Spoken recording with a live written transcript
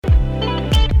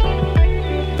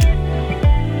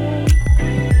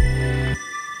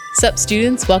Sup,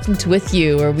 students? Welcome to With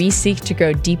You, where we seek to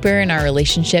grow deeper in our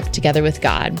relationship together with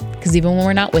God. Because even when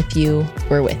we're not with you,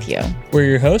 we're with you. We're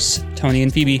your hosts, Tony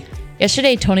and Phoebe.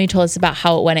 Yesterday, Tony told us about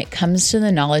how when it comes to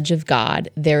the knowledge of God,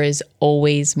 there is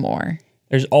always more.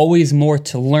 There's always more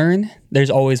to learn. There's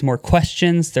always more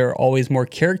questions. There are always more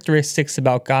characteristics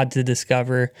about God to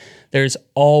discover. There's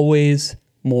always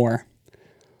more.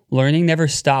 Learning never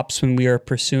stops when we are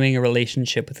pursuing a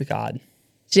relationship with God.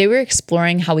 Today, we're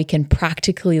exploring how we can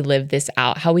practically live this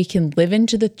out, how we can live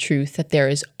into the truth that there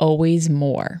is always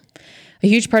more. A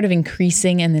huge part of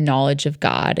increasing in the knowledge of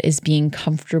God is being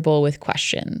comfortable with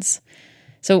questions.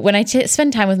 So when I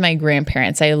spend time with my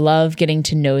grandparents, I love getting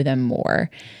to know them more.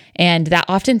 And that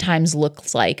oftentimes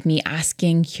looks like me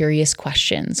asking curious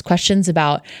questions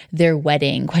about their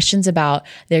wedding, questions about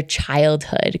their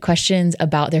childhood, questions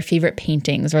about their favorite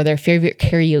paintings or their favorite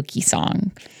karaoke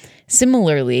song.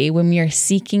 Similarly, when we are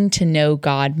seeking to know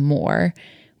God more,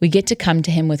 we get to come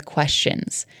to Him with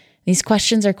questions. These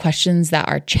questions are questions that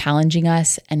are challenging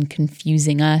us and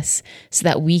confusing us so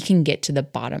that we can get to the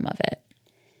bottom of it.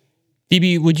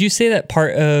 Phoebe, would you say that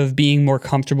part of being more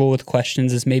comfortable with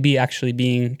questions is maybe actually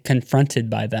being confronted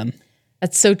by them?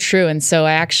 That's so true. And so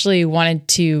I actually wanted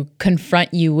to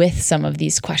confront you with some of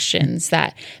these questions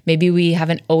that maybe we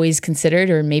haven't always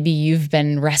considered, or maybe you've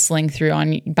been wrestling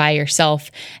through by yourself,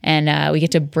 and we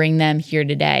get to bring them here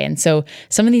today. And so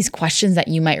some of these questions that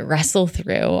you might wrestle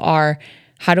through are,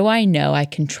 how do I know I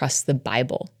can trust the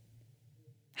Bible?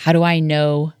 How do I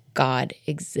know God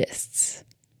exists?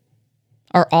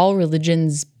 Are all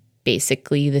religions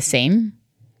basically the same?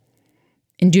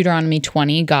 In Deuteronomy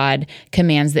 20, God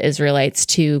commands the Israelites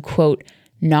to, quote,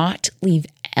 not leave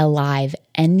alive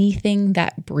anything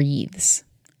that breathes.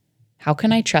 How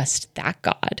can I trust that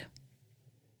God?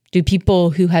 Do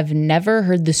people who have never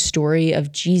heard the story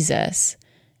of Jesus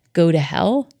go to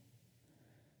hell?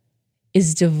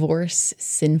 Is divorce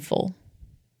sinful?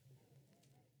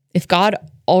 If God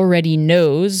already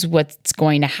knows what's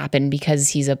going to happen because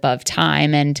He's above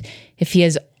time, and if He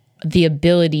has the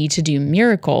ability to do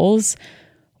miracles,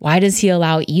 why does He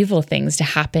allow evil things to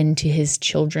happen to His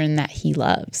children that He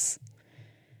loves?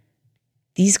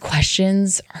 These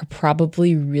questions are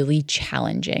probably really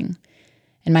challenging.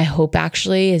 And my hope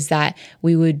actually is that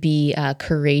we would be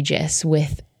courageous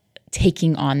with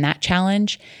taking on that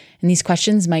challenge. And these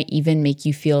questions might even make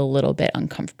you feel a little bit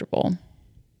uncomfortable.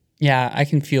 Yeah, I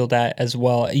can feel that as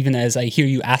well, even as I hear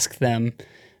you ask them.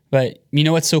 But you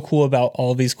know what's so cool about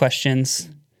all these questions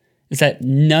is that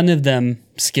none of them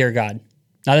scare God.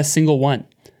 Not a single one.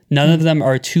 None of them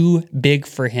are too big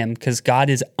for Him, because God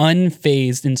is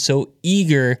unfazed and so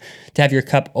eager to have your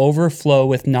cup overflow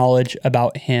with knowledge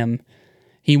about Him.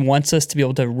 He wants us to be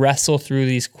able to wrestle through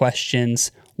these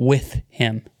questions with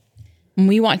Him.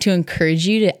 We want to encourage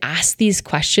you to ask these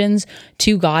questions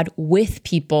to God with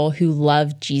people who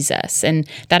love Jesus. And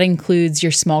that includes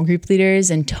your small group leaders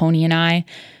and Tony and I.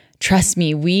 Trust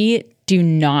me, we do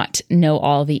not know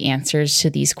all the answers to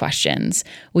these questions.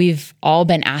 We've all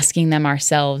been asking them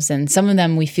ourselves, and some of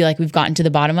them we feel like we've gotten to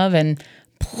the bottom of, and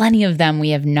plenty of them we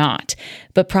have not.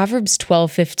 But Proverbs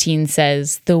 12:15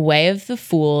 says, "The way of the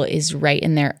fool is right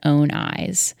in their own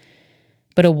eyes,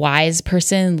 but a wise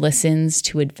person listens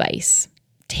to advice."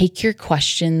 Take your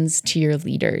questions to your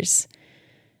leaders.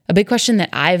 A big question that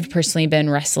I've personally been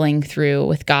wrestling through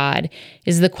with God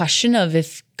is the question of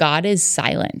if God is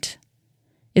silent.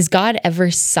 Is God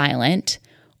ever silent,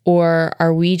 or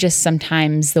are we just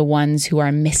sometimes the ones who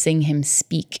are missing Him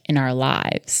speak in our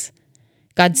lives?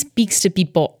 God speaks to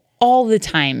people all the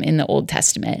time in the Old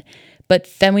Testament, but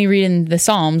then we read in the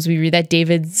Psalms, we read that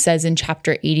David says in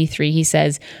chapter 83, he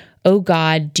says, "O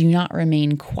God, do not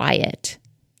remain quiet.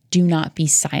 Do not be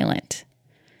silent."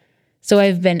 So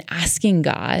I've been asking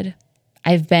God,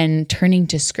 I've been turning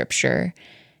to Scripture,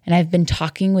 and I've been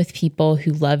talking with people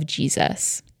who love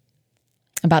Jesus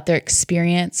about their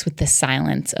experience with the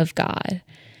silence of God.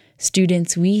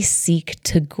 Students, we seek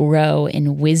to grow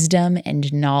in wisdom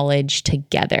and knowledge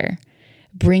together.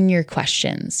 Bring your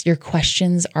questions. Your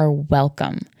questions are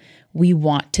welcome. We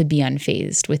want to be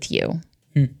unfazed with you.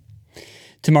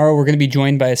 Tomorrow, we're going to be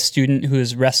joined by a student who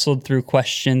has wrestled through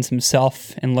questions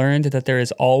himself and learned that there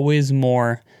is always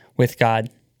more with God.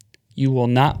 You will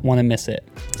not want to miss it.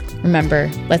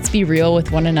 Remember, let's be real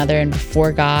with one another and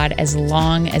before God as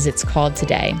long as it's called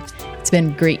today. It's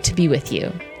been great to be with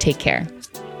you. Take care.